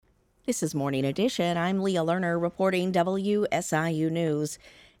This is Morning Edition. I'm Leah Lerner reporting WSIU News.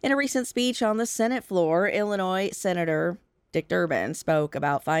 In a recent speech on the Senate floor, Illinois Senator Dick Durbin spoke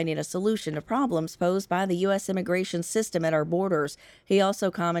about finding a solution to problems posed by the U.S. immigration system at our borders. He also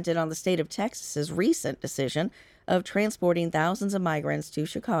commented on the state of Texas's recent decision of transporting thousands of migrants to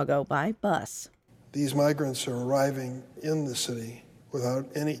Chicago by bus. These migrants are arriving in the city without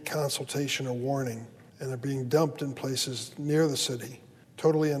any consultation or warning, and are being dumped in places near the city,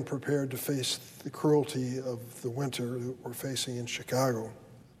 totally unprepared to face the cruelty of the winter that we're facing in Chicago.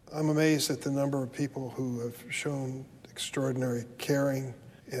 I'm amazed at the number of people who have shown extraordinary caring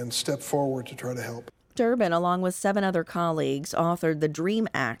and stepped forward to try to help. Durbin, along with 7 other colleagues, authored the DREAM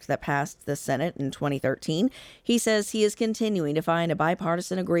Act that passed the Senate in 2013. He says he is continuing to find a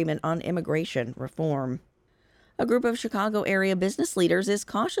bipartisan agreement on immigration reform. A group of Chicago area business leaders is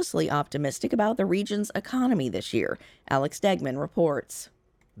cautiously optimistic about the region's economy this year. Alex Degman reports.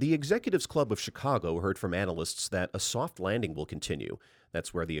 The Executives Club of Chicago heard from analysts that a soft landing will continue.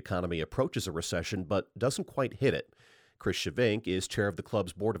 That's where the economy approaches a recession but doesn't quite hit it. Chris Chavink is chair of the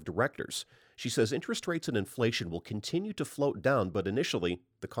club's board of directors. She says interest rates and inflation will continue to float down, but initially,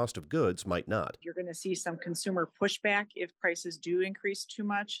 the cost of goods might not. You're going to see some consumer pushback if prices do increase too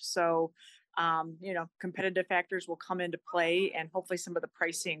much. So, competitive factors will come into play, and hopefully some of the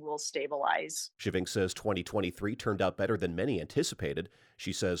pricing will stabilize. Chavink says 2023 turned out better than many anticipated.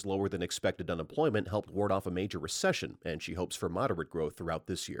 She says lower than expected unemployment helped ward off a major recession, and she hopes for moderate growth throughout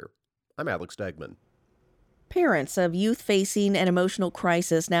this year. I'm Alex Degman. Parents of youth facing an emotional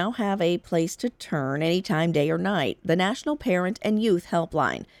crisis now have a place to turn anytime, day or night, the National Parent and Youth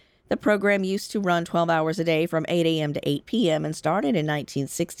Helpline. The program used to run 12 hours a day from 8 a.m. to 8 p.m. and started in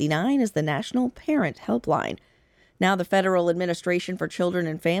 1969 as the National Parent Helpline. Now the Federal Administration for Children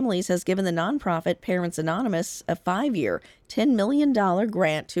and Families has given the nonprofit Parents Anonymous a 5-year, $10 million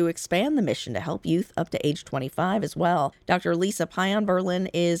grant to expand the mission to help youth up to age 25 as well. Dr. Lisa Pion-Berlin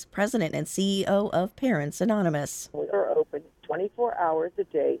is president and CEO of Parents Anonymous. We are open 24 hours a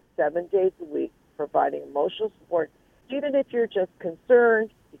day, 7 days a week, providing emotional support. Even if you're just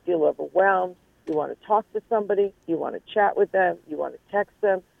concerned, you feel overwhelmed, you want to talk to somebody, you want to chat with them, you want to text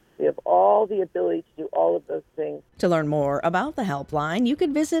them, we have all the ability to do all of those things. To learn more about the helpline, you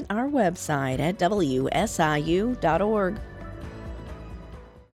can visit our website at WSIU.org.